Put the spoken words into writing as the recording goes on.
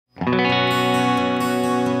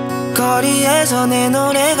거리에서 내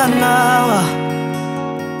노래가 나와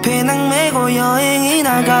배낭 메고 여행이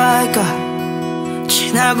나갈까.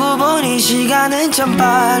 지나고 보니 시간은 참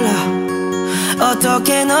빨라.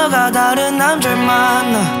 어떻게 너가 다른 남자를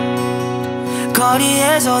만나.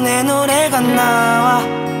 거리에서 내 노래가 나와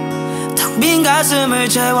텅 빈 가슴을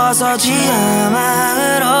채워서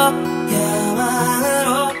야망으로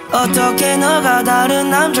어떻게 너가 다른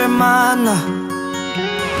남자를 만나.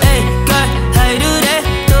 Hey girl how you do that.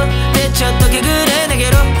 도대체 어떻게 그래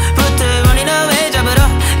내게로 붙어버린 너왜 잡으러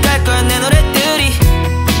갈 거야 내 노래들이.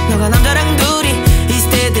 너가 남자랑 둘이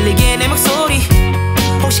이스트에 들리게 내 목소리.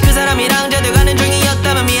 혹시 그 사람이랑 제대로 가는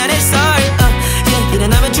중이었다면 미안해 sorry yeah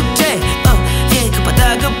일어나면 축제 yeah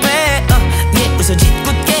급하다 급해 yeah 웃어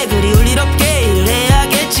짓궂게 그리 울 일 없게 일을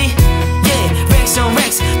해야겠지 yeah Rex on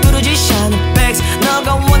Rex 뚜루지 샤는 백스.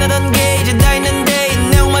 너가 원하던 게 이제 다 있는데 이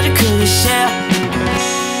내용마저 클리셰.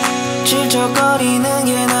 질척거리는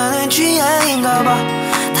게 나는 취향인가봐.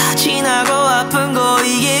 다 지나고 아픈 거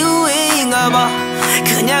이게 우회인가봐.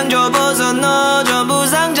 그냥 접어서 넣어줘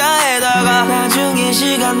부상자에다가 나중에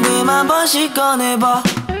시간 되면 한 번씩 꺼내봐.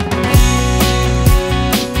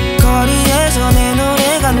 거리에서 내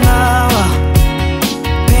노래가 나와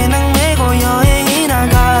배낭 메고 여행이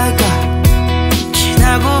나갈까.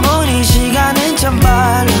 지나고 보니 시간은 참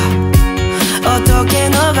빨라. 어떻게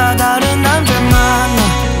너가 다른 남자를 만나.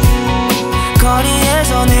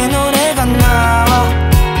 거리에서 내 노래가 나와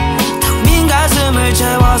텅 빈 가슴을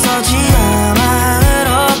채워서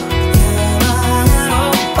야망으로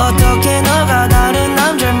어떻게 너가 다른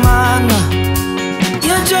남자를 만나.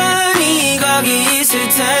 여전히 거기 있을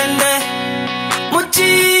텐데 못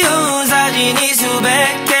지운 사진이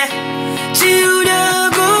수백 개.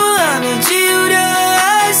 지우려고 하면 지우려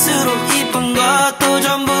할수록 이쁜 것도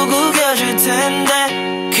전부 구겨질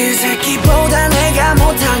텐데. 그 새끼보다 내가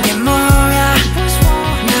못한 게 뭐야.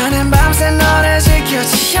 나는 밤새 너를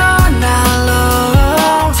지켰지 all night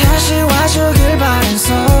long. 다시 와주길 바란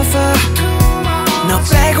so far. 너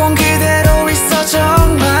빼곤 그대로 있어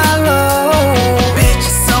정말로. 빛이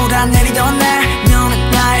쏟아내리던 날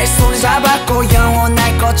너는 나의 손을 잡았고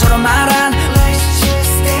영원할 것처럼 말한 Let's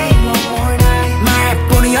just stay one more night.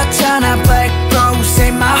 말뿐이었잖아 Black rose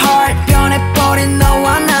in my heart. 변해버린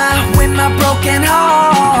너와 나 with my broken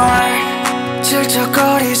heart.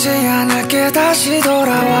 질척거리지 않을게 다시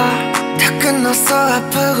돌아와. 다 끝났어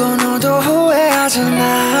아프고 너도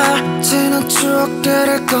후회하잖아. 지난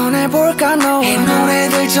추억들을 꺼내볼까 너와. 이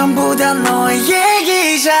노래들 전부 다 너의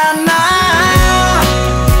얘기잖아.